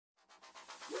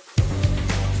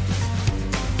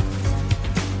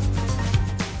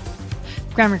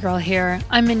Grammar Girl here.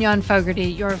 I'm Mignon Fogarty,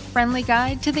 your friendly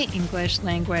guide to the English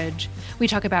language. We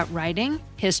talk about writing,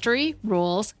 history,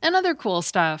 rules, and other cool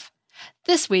stuff.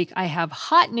 This week, I have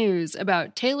hot news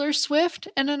about Taylor Swift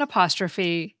and an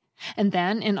apostrophe. And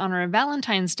then, in honor of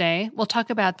Valentine's Day, we'll talk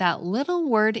about that little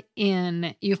word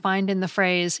in you find in the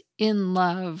phrase in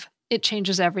love. It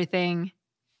changes everything.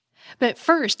 But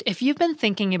first, if you've been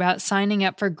thinking about signing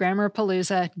up for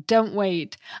Grammarpalooza, don't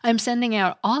wait. I'm sending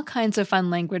out all kinds of fun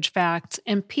language facts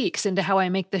and peeks into how I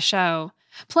make the show.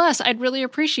 Plus, I'd really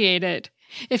appreciate it.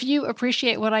 If you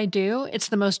appreciate what I do, it's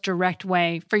the most direct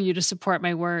way for you to support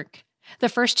my work. The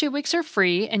first 2 weeks are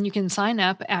free, and you can sign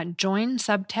up at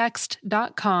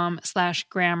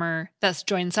joinsubtext.com/grammar. That's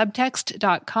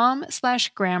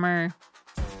joinsubtext.com/grammar.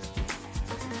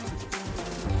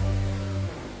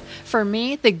 For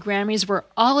me, the Grammys were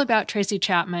all about Tracy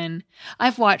Chapman.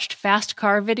 I've watched fast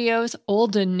car videos,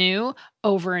 old and new,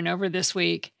 over and over this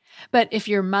week. But if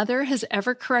your mother has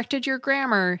ever corrected your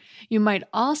grammar, you might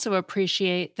also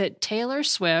appreciate that Taylor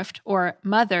Swift, or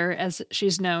Mother as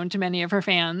she's known to many of her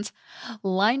fans,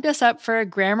 lined us up for a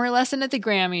grammar lesson at the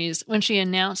Grammys when she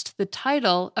announced the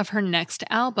title of her next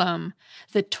album,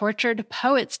 The Tortured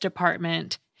Poets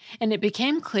Department. And it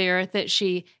became clear that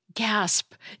she,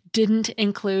 gasp, didn't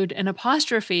include an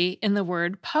apostrophe in the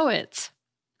word poets.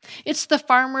 It's the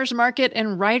farmers market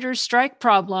and writers strike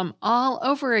problem all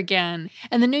over again,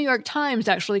 and the New York Times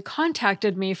actually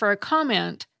contacted me for a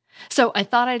comment. So I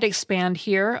thought I'd expand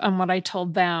here on what I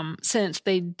told them, since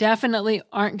they definitely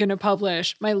aren't going to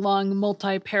publish my long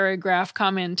multi-paragraph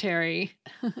commentary.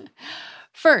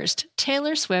 First,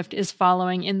 Taylor Swift is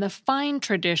following in the fine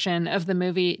tradition of the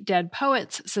movie Dead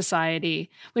Poets Society,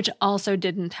 which also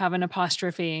didn't have an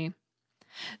apostrophe.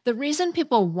 The reason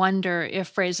people wonder if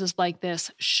phrases like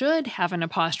this should have an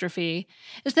apostrophe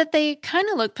is that they kind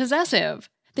of look possessive.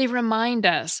 They remind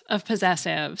us of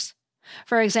possessives.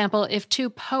 For example, if two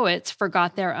poets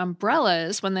forgot their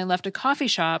umbrellas when they left a coffee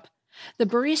shop, the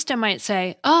barista might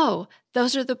say, "Oh,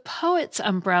 those are the poets'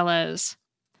 umbrellas."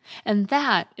 And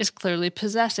that is clearly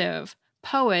possessive,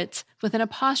 poets with an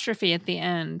apostrophe at the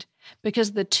end,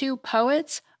 because the two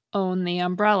poets own the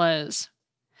umbrellas.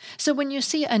 So when you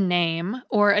see a name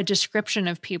or a description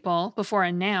of people before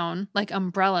a noun, like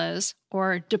umbrellas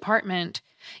or department,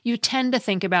 you tend to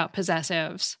think about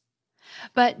possessives.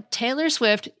 But Taylor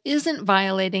Swift isn't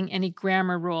violating any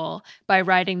grammar rule by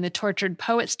writing the Tortured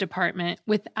Poets Department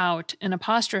without an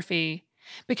apostrophe,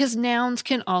 because nouns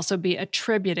can also be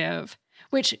attributive,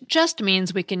 which just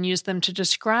means we can use them to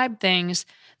describe things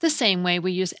the same way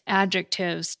we use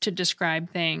adjectives to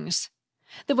describe things.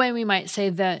 The way we might say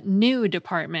the new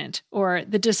department or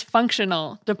the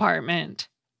dysfunctional department.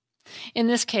 In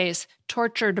this case,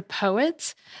 tortured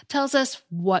poets tells us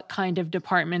what kind of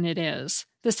department it is,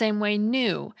 the same way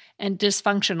new and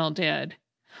dysfunctional did.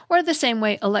 Or the same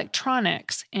way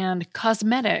electronics and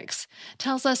cosmetics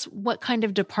tells us what kind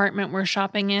of department we're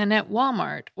shopping in at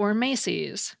Walmart or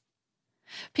Macy's.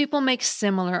 People make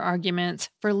similar arguments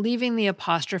for leaving the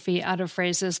apostrophe out of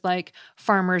phrases like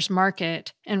farmers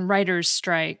market and writers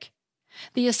strike.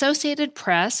 The Associated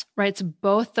Press writes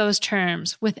both those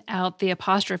terms without the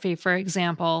apostrophe, for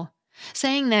example,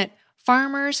 saying that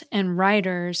farmers and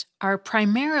writers are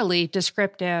primarily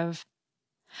descriptive.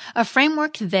 A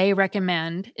framework they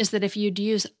recommend is that if you'd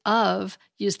use of,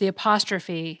 use the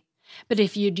apostrophe, but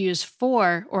if you'd use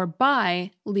for or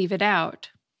by, leave it out.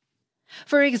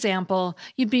 For example,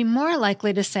 you'd be more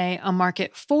likely to say a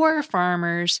market for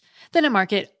farmers than a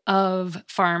market of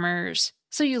farmers,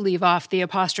 so you leave off the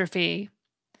apostrophe.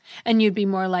 And you'd be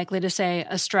more likely to say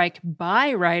a strike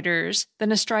by writers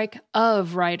than a strike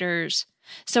of writers,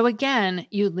 so again,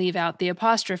 you leave out the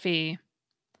apostrophe.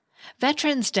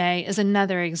 Veterans Day is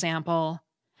another example.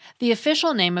 The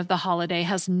official name of the holiday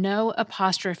has no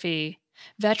apostrophe.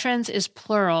 Veterans is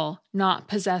plural, not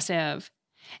possessive.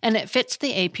 And it fits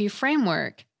the AP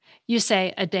framework. You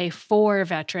say a day for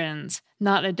veterans,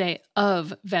 not a day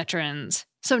of veterans,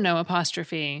 so no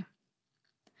apostrophe.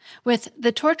 With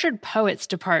the Tortured Poets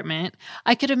Department,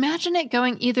 I could imagine it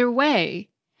going either way.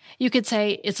 You could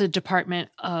say it's a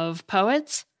department of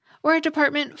poets or a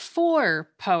department for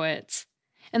poets,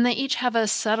 and they each have a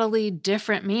subtly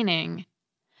different meaning.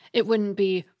 It wouldn't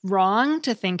be wrong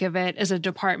to think of it as a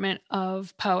department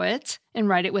of poets and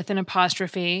write it with an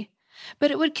apostrophe,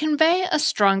 but it would convey a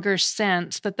stronger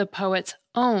sense that the poets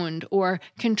owned or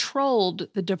controlled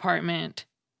the department.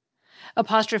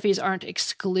 Apostrophes aren't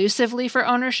exclusively for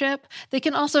ownership. They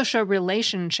can also show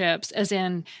relationships, as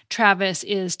in Travis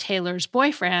is Taylor's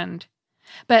boyfriend.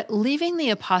 But leaving the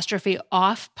apostrophe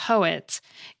off poets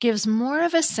gives more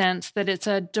of a sense that it's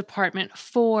a department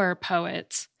for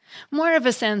poets, More of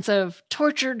a sense of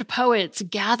tortured poets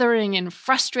gathering in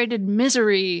frustrated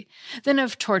misery than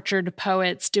of tortured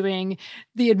poets doing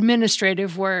the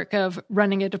administrative work of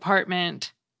running a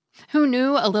department. Who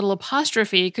knew a little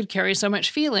apostrophe could carry so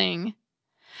much feeling?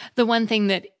 The one thing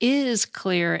that is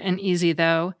clear and easy,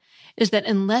 though, is that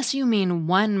unless you mean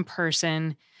one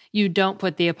person, you don't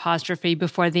put the apostrophe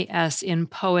before the S in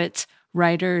poets,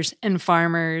 writers, and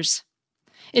farmers.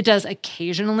 It does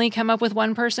occasionally come up with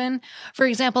one person. For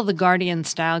example, the Guardian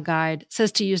Style Guide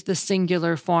says to use the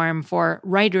singular form for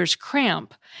writer's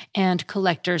cramp and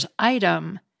collector's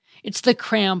item. It's the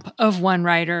cramp of one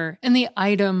writer and the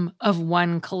item of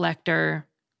one collector.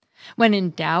 When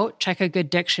in doubt, check a good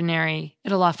dictionary.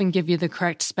 It'll often give you the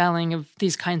correct spelling of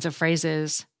these kinds of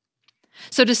phrases.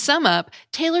 So to sum up,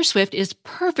 Taylor Swift is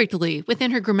perfectly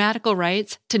within her grammatical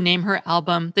rights to name her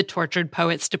album The Tortured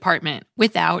Poets Department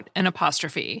without an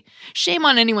apostrophe. Shame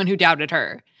on anyone who doubted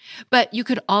her. But you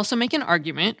could also make an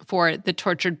argument for The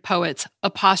Tortured Poets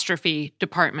apostrophe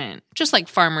Department, just like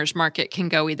Farmer's Market can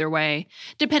go either way,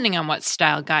 depending on what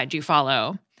style guide you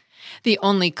follow. The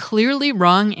only clearly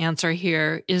wrong answer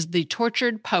here is The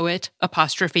Tortured Poet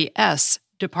apostrophe S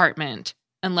Department.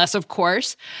 Unless, of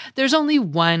course, there's only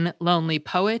one lonely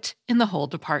poet in the whole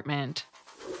department.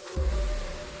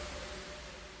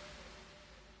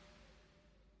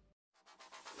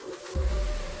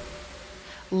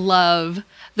 Love.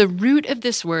 The root of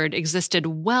this word existed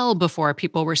well before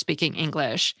people were speaking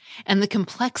English, and the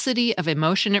complexity of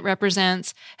emotion it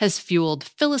represents has fueled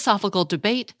philosophical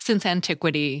debate since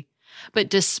antiquity. But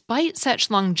despite such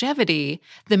longevity,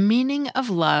 the meaning of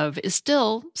love is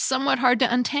still somewhat hard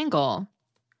to untangle.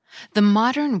 The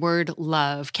modern word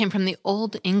love came from the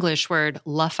Old English word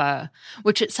luffa,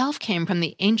 which itself came from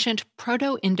the ancient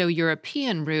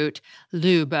Proto-Indo-European root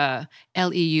lube,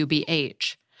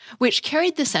 L-E-U-B-H, which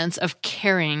carried the sense of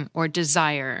caring or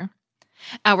desire.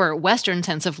 Our Western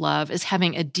sense of love is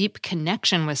having a deep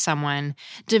connection with someone,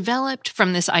 developed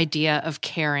from this idea of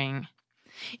caring.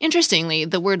 Interestingly,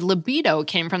 the word libido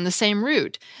came from the same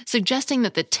root, suggesting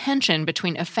that the tension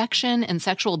between affection and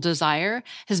sexual desire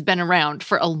has been around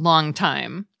for a long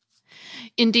time.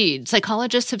 Indeed,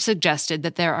 psychologists have suggested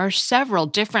that there are several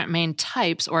different main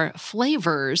types or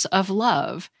flavors of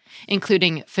love,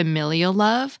 including familial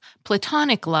love,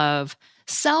 platonic love,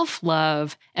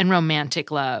 self-love, and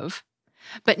romantic love.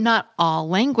 But not all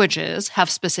languages have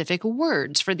specific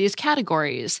words for these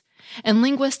categories, and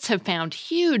linguists have found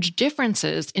huge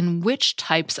differences in which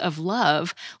types of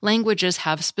love languages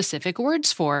have specific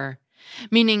words for,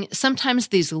 meaning sometimes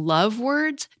these love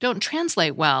words don't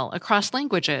translate well across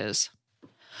languages.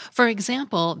 For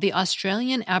example, the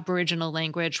Australian Aboriginal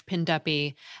language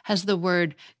Pindapi has the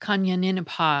word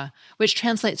kanyaninpa, which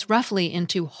translates roughly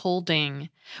into holding,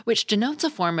 which denotes a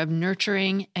form of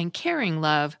nurturing and caring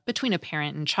love between a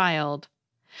parent and child.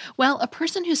 While a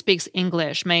person who speaks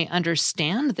English may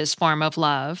understand this form of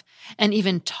love and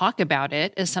even talk about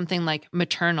it as something like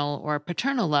maternal or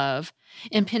paternal love,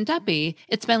 in Pindapi,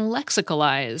 it's been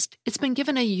lexicalized. It's been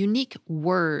given a unique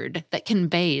word that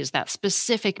conveys that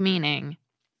specific meaning.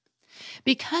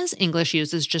 Because English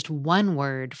uses just one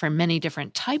word for many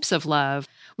different types of love,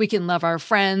 we can love our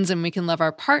friends and we can love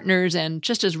our partners, and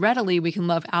just as readily we can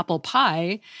love apple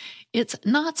pie. It's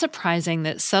not surprising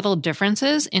that subtle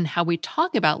differences in how we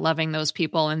talk about loving those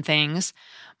people and things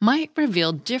might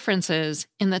reveal differences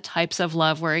in the types of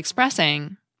love we're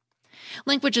expressing.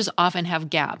 Languages often have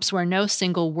gaps where no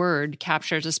single word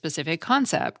captures a specific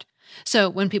concept. So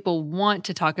when people want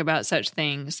to talk about such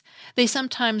things, they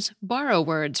sometimes borrow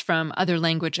words from other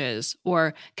languages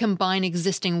or combine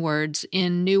existing words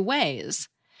in new ways.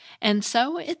 And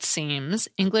so it seems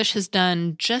English has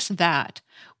done just that,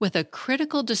 with a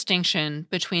critical distinction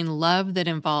between love that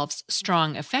involves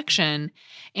strong affection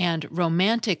and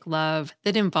romantic love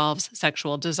that involves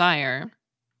sexual desire.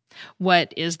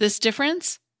 What is this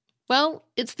difference? Well,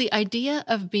 it's the idea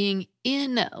of being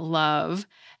in love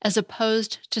as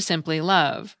opposed to simply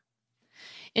love.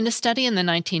 In a study in the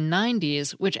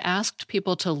 1990s, which asked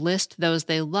people to list those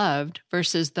they loved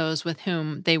versus those with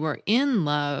whom they were in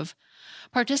love,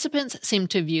 participants seemed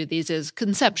to view these as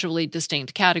conceptually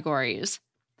distinct categories.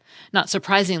 Not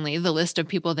surprisingly, the list of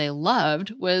people they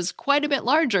loved was quite a bit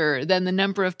larger than the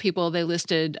number of people they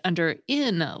listed under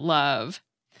in love.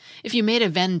 If you made a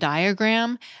Venn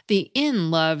diagram, the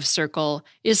in-love circle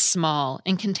is small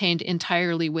and contained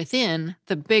entirely within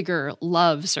the bigger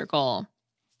love circle.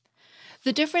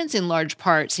 The difference in large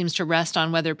part seems to rest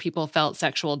on whether people felt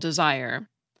sexual desire.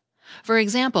 For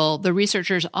example, the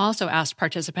researchers also asked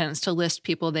participants to list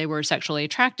people they were sexually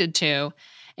attracted to,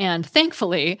 and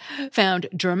thankfully found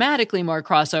dramatically more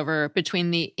crossover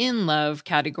between the in love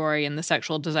category and the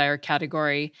sexual desire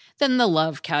category than the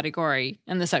love category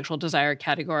and the sexual desire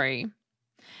category.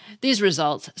 These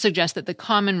results suggest that the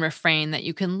common refrain that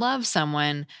you can love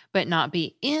someone but not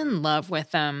be in love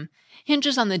with them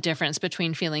hinges on the difference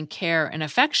between feeling care and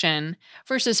affection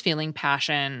versus feeling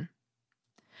passion.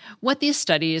 What these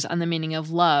studies on the meaning of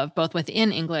love, both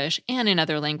within English and in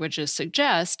other languages,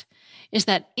 suggest is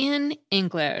that in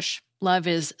English, love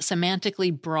is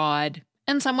semantically broad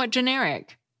and somewhat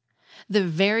generic. The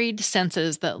varied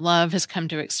senses that love has come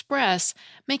to express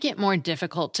make it more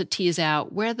difficult to tease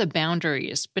out where the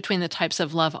boundaries between the types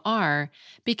of love are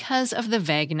because of the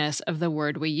vagueness of the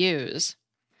word we use.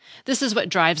 This is what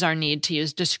drives our need to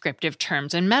use descriptive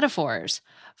terms and metaphors: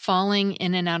 falling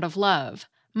in and out of love,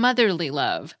 motherly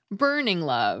love, burning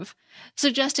love,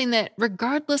 suggesting that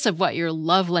regardless of what your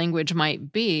love language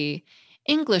might be,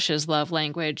 English's love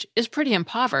language is pretty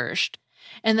impoverished,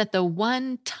 and that the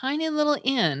one tiny little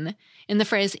in the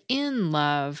phrase in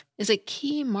love is a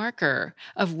key marker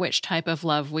of which type of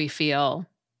love we feel.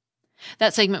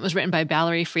 That segment was written by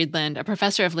Valerie Friedland, a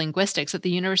professor of linguistics at the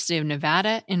University of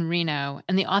Nevada in Reno,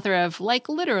 and the author of Like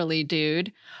Literally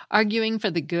Dude, Arguing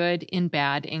for the Good in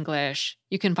Bad English.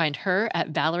 You can find her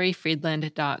at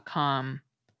valeriefriedland.com.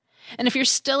 And if you're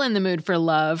still in the mood for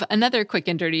love, another Quick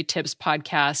and Dirty Tips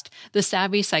podcast, The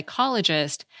Savvy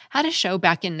Psychologist, had a show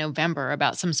back in November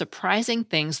about some surprising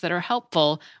things that are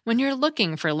helpful when you're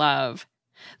looking for love.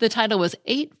 The title was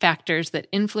 8 Factors That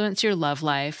Influence Your Love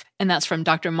Life, and that's from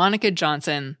Dr. Monica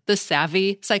Johnson, The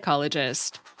Savvy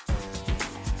Psychologist.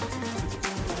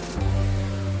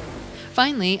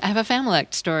 Finally, I have a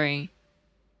Familect story.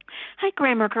 Hi,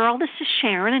 Grammar Girl. This is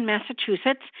Sharon in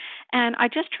Massachusetts, and I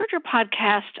just heard your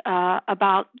podcast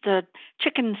about the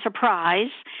chicken surprise,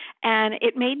 and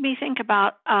it made me think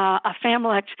about a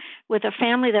Familect with a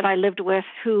family that I lived with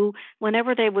who,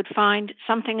 whenever they would find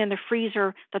something in the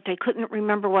freezer that they couldn't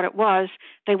remember what it was,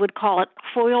 they would call it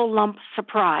foil lump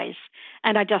surprise,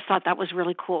 and I just thought that was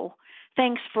really cool.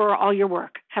 Thanks for all your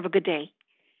work. Have a good day.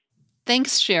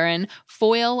 Thanks, Sharon.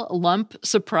 Foil lump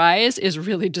surprise is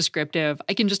really descriptive.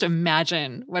 I can just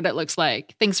imagine what it looks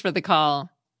like. Thanks for the call.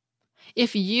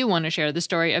 If you want to share the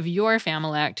story of your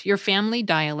Familect, your family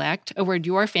dialect, a word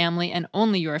your family and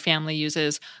only your family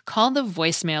uses, call the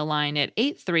voicemail line at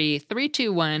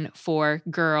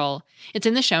 833-214-GIRL. It's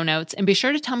in the show notes, and be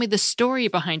sure to tell me the story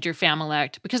behind your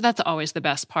Familect, because that's always the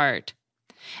best part.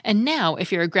 And now,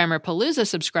 if you're a Grammarpalooza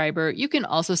subscriber, you can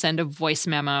also send a voice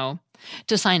memo.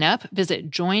 To sign up, visit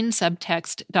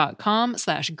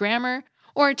joinsubtext.com/grammar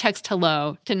or text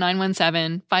hello to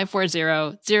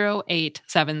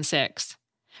 917-540-0876.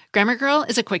 Grammar Girl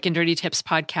is a Quick and Dirty Tips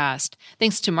podcast.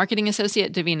 Thanks to marketing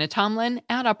associate Davina Tomlin,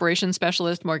 ad operations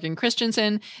specialist Morgan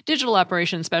Christensen, digital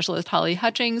operations specialist Holly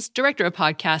Hutchings, director of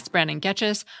podcasts Brandon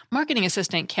Getchis, marketing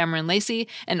assistant Cameron Lacey,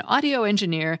 and audio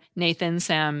engineer Nathan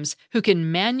Sams, who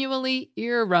can manually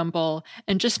ear rumble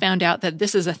and just found out that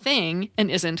this is a thing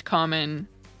and isn't common.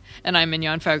 And I'm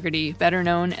Mignon Fogarty, better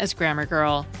known as Grammar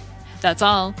Girl. That's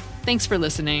all. Thanks for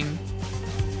listening.